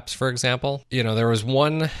Reddit apps, for example. You know, there was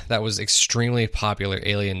one that was extremely popular,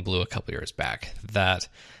 Alien Blue, a couple years back, that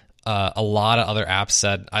a lot of other apps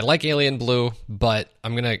said, I like Alien Blue, but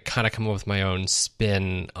I'm going to kind of come up with my own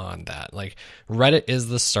spin on that. Like, Reddit is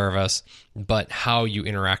the service, but how you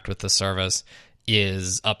interact with the service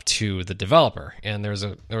is up to the developer. And there was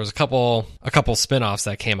a couple spin-offs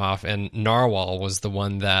that came off, and Narwhal was the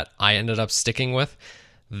one that I ended up sticking with,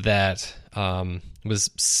 that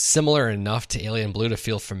was similar enough to Alien Blue to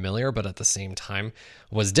feel familiar, but at the same time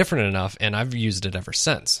was different enough, and I've used it ever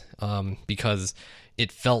since, because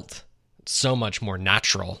it felt so much more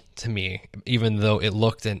natural to me, even though it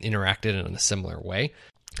looked and interacted in a similar way.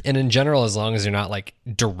 And in general, as long as you're not like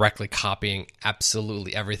directly copying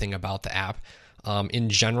absolutely everything about the app, in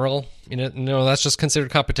general, that's just considered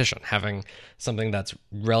competition. Having something that's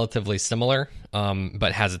relatively similar,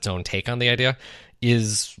 but has its own take on the idea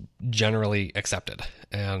is generally accepted.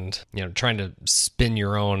 And, trying to spin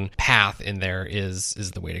your own path in there is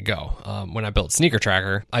the way to go. When I built Sneaker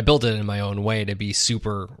Tracker, I built it in my own way to be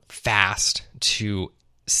super fast to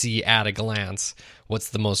see at a glance what's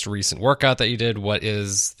the most recent workout that you did, what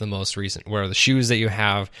is the most recent, where are the shoes that you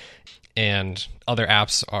have. And other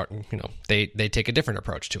apps are, they take a different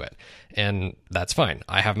approach to it, and that's fine.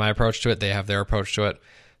 I have my approach to it. They have their approach to it.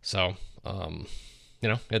 So,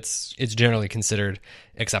 it's generally considered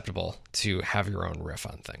acceptable to have your own riff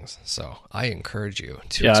on things. So I encourage you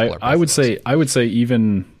to explore. I would say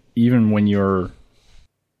even when you're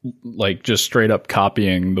like just straight up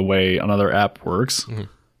copying the way another app works,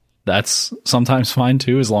 that's sometimes fine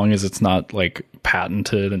too, as long as it's not like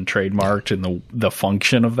patented and trademarked in the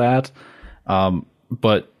function of that.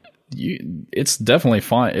 But it's definitely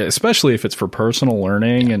fine, especially if it's for personal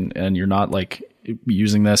learning and you're not like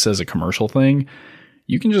using this as a commercial thing.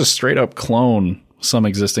 You can just straight up clone some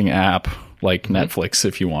existing app like Netflix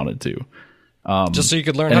if you wanted to. Just so you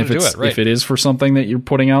could learn how to do it, right? If it is for something that you're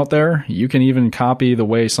putting out there, you can even copy the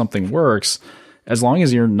way something works, as long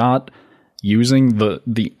as you're not using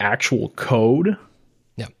the actual code.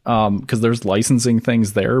 Yeah. Because there's licensing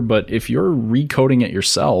things there, but if you're recoding it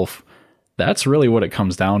yourself, that's really what it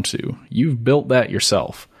comes down to. You've built that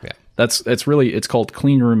yourself. Yeah. It's called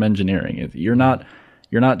clean room engineering. You're not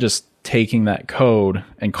just taking that code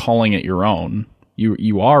and calling it your own.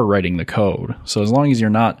 You are writing the code. So as long as you're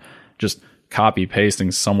not just copy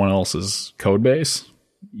pasting someone else's code base,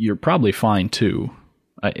 you're probably fine too.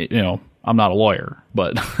 I'm not a lawyer,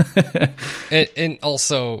 but and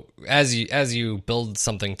also as you build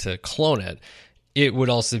something to clone it, it would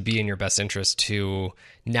also be in your best interest to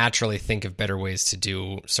naturally think of better ways to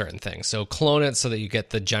do certain things. So clone it so that you get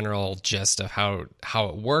the general gist of how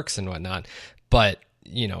it works and whatnot. But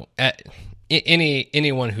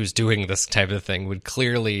anyone who's doing this type of thing would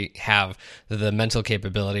clearly have the mental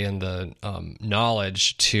capability and the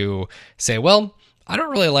knowledge to say, well, I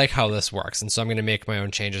don't really like how this works, and so I'm going to make my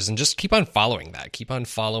own changes and just keep on following that. Keep on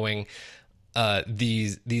following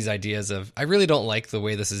these ideas of, I really don't like the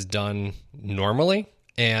way this is done normally,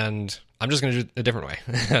 and I'm just going to do it a different way.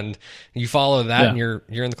 And you follow that, and you're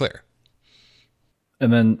in the clear.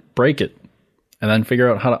 And then break it, and then figure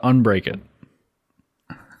out how to unbreak it.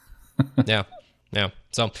 Yeah.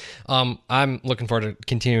 So I'm looking forward to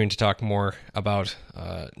continuing to talk more about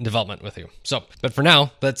development with you. So, but for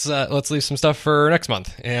now, let's leave some stuff for next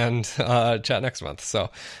month and chat next month. So,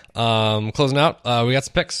 closing out, we got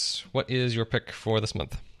some picks. What is your pick for this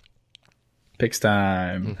month? Picks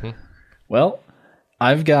time. Mm-hmm. Well,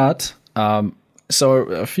 I've got so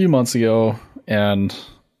a few months ago, and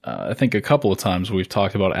I think a couple of times we've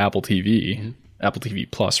talked about Apple TV, Apple TV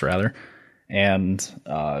Plus rather. And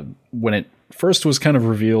when it first was kind of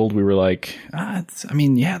revealed, we were like,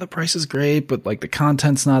 the price is great, but like the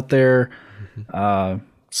content's not there.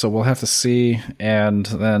 So we'll have to see. And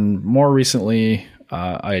then more recently,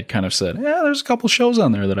 I had kind of said, there's a couple shows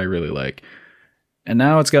on there that I really like. And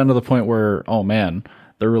now it's gotten to the point where, oh man,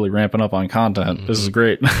 they're really ramping up on content. Mm-hmm. This is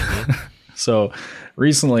great. So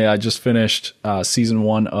recently I just finished season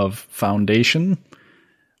 1 of Foundation,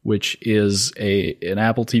 which is an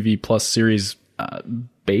Apple TV Plus series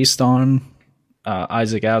based on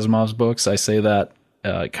Isaac Asimov's books. I say that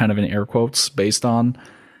kind of in air quotes, based on.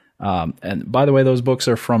 And by the way, those books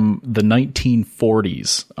are from the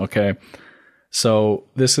 1940s, okay? So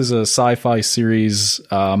this is a sci-fi series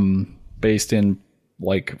based in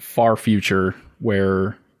like far future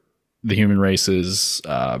where the human race is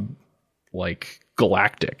like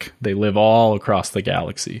galactic. They live all across the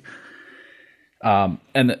galaxy.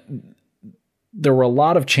 And there were a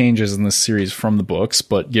lot of changes in this series from the books,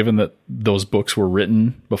 but given that those books were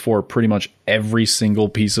written before pretty much every single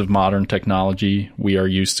piece of modern technology we are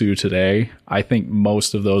used to today, I think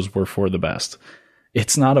most of those were for the best.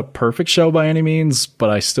 It's not a perfect show by any means, but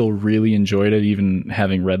I still really enjoyed it, even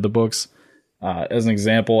having read the books. As an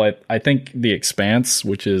example, I think The Expanse,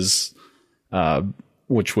 which was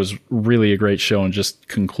really a great show and just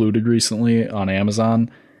concluded recently on Amazon,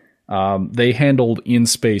 they handled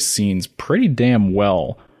in-space scenes pretty damn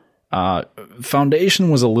well. Foundation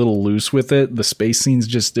was a little loose with it. The space scenes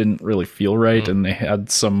just didn't really feel right, and they had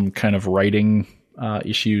some kind of writing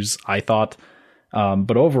issues, I thought.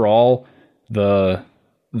 But overall, the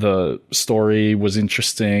story was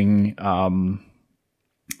interesting. Some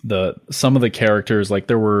of the characters, like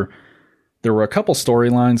there were there were a couple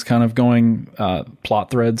storylines kind of going,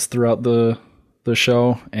 plot threads throughout the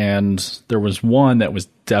show, and there was one that was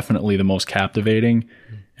definitely the most captivating,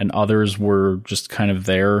 and others were just kind of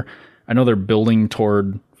there. I know they're building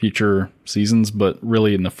toward future seasons, but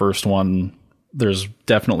really in the first one, there's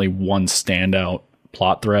definitely one standout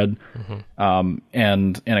plot thread,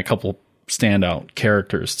 and a couple standout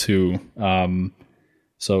characters too.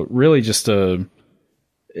 So really just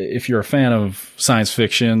if you're a fan of science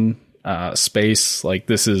fiction, space, like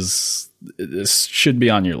this should be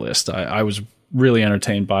on your list. I was really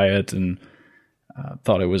entertained by it, and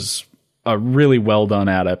thought it was a really well done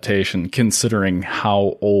adaptation considering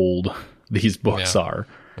how old these books are.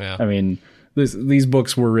 Yeah. I mean, these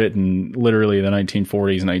books were written literally in the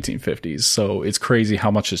 1940s and 1950s, so it's crazy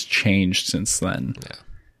how much has changed since then. Yeah.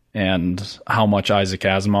 And how much Isaac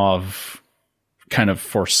Asimov kind of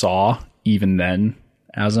foresaw even then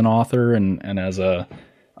as an author and as a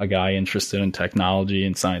guy interested in technology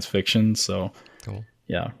and science fiction. So cool.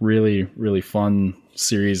 Yeah, really, really fun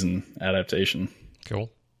series and adaptation.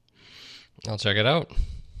 Cool. I'll check it out.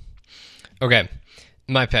 Okay.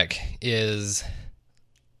 My pick is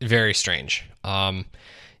very strange.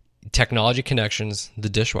 Technology Connections, the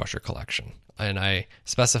Dishwasher Collection. And I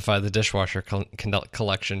specify the Dishwasher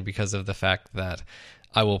Collection because of the fact that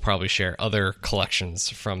I will probably share other collections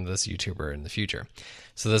from this YouTuber in the future.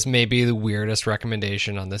 So this may be the weirdest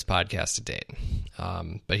recommendation on this podcast to date.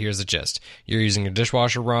 But here's the gist. You're using your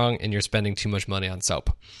dishwasher wrong and you're spending too much money on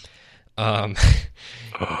soap. Oh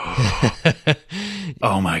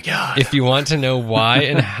my God. If you want to know why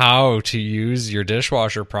and how to use your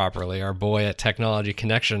dishwasher properly, our boy at Technology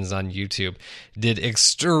Connections on YouTube did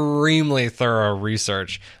extremely thorough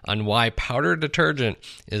research on why powder detergent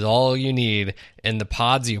is all you need and the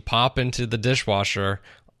pods you pop into the dishwasher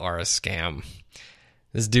are a scam.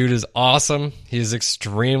 This dude is awesome. He is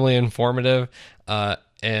extremely informative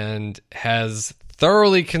and has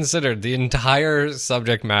thoroughly considered the entire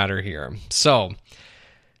subject matter here. So,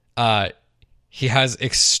 he has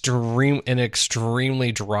an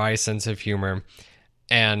extremely dry sense of humor.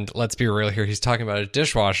 And let's be real here, he's talking about a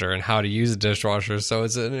dishwasher and how to use a dishwasher, so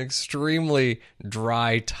it's an extremely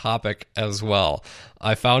dry topic as well.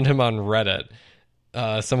 I found him on Reddit.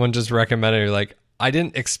 Someone just recommended, like, I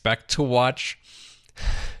didn't expect to watch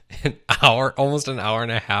almost an hour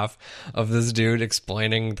and a half of this dude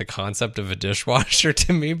explaining the concept of a dishwasher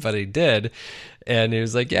to me, but he did. And he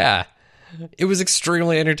was like, yeah, it was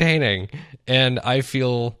extremely entertaining. And I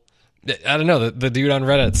feel, I don't know, the dude on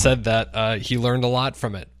Reddit said that he learned a lot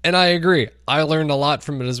from it. And I agree. I learned a lot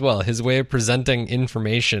from it as well. His way of presenting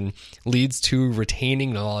information leads to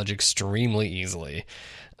retaining knowledge extremely easily.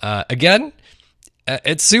 Again,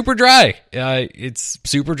 it's super dry. It's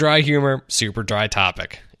super dry humor, super dry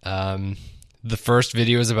topic. The first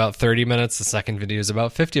video is about 30 minutes. The second video is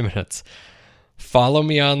about 50 minutes. Follow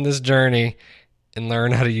me on this journey and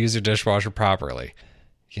learn how to use your dishwasher properly.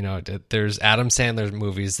 You know, there's Adam Sandler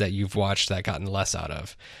movies that you've watched that gotten less out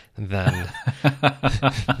of than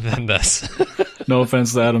this. No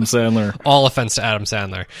offense to Adam Sandler. All offense to Adam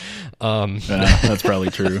Sandler. Yeah, that's probably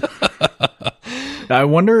true. I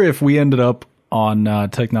wonder if we ended up on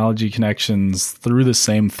Technology Connections through the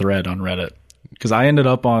same thread on Reddit, because I ended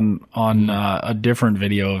up on a different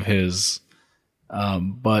video of his,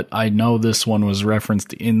 but I know this one was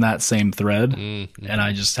referenced in that same thread, and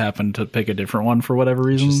I just happened to pick a different one for whatever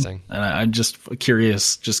reason. Interesting. And I'm just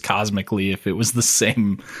curious, just cosmically, if it was the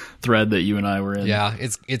same thread that you and I were in. Yeah,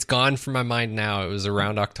 it's gone from my mind now. It was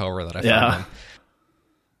around October that I found him.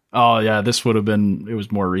 Oh yeah, this would have been. It was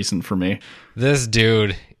more recent for me. This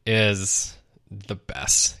dude is the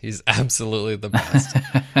best. He's absolutely the best.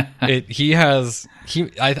 I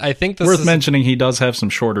think this worth is mentioning. He does have some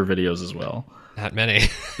shorter videos as well. Not many.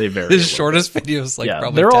 They vary. His shortest videos, like,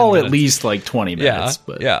 probably they're 10 all minutes. at least like 20 minutes.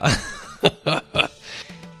 Yeah.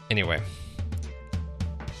 Anyway,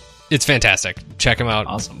 it's fantastic. Check him out.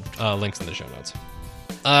 Awesome. Links in the show notes.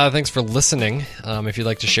 Thanks for listening. If you'd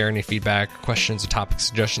like to share any feedback, questions, or topic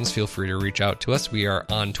suggestions, feel free to reach out to us. We are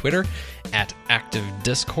on Twitter at Active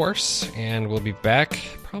Discourse, and we'll be back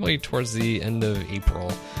probably towards the end of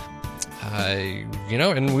April.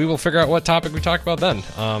 And we will figure out what topic we talk about then.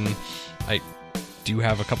 I do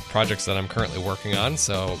have a couple projects that I'm currently working on,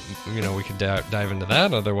 so we could dive into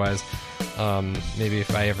that. Otherwise, maybe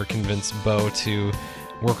if I ever convince Bo to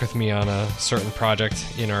work with me on a certain project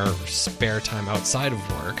in our spare time outside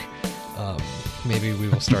of work, maybe we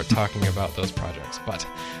will start talking about those projects. But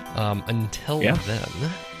until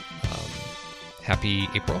then, happy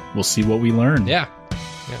April. We'll see what we learn. Yeah.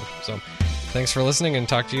 So thanks for listening, and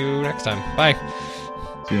talk to you next time. Bye.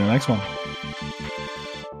 See you in the next one.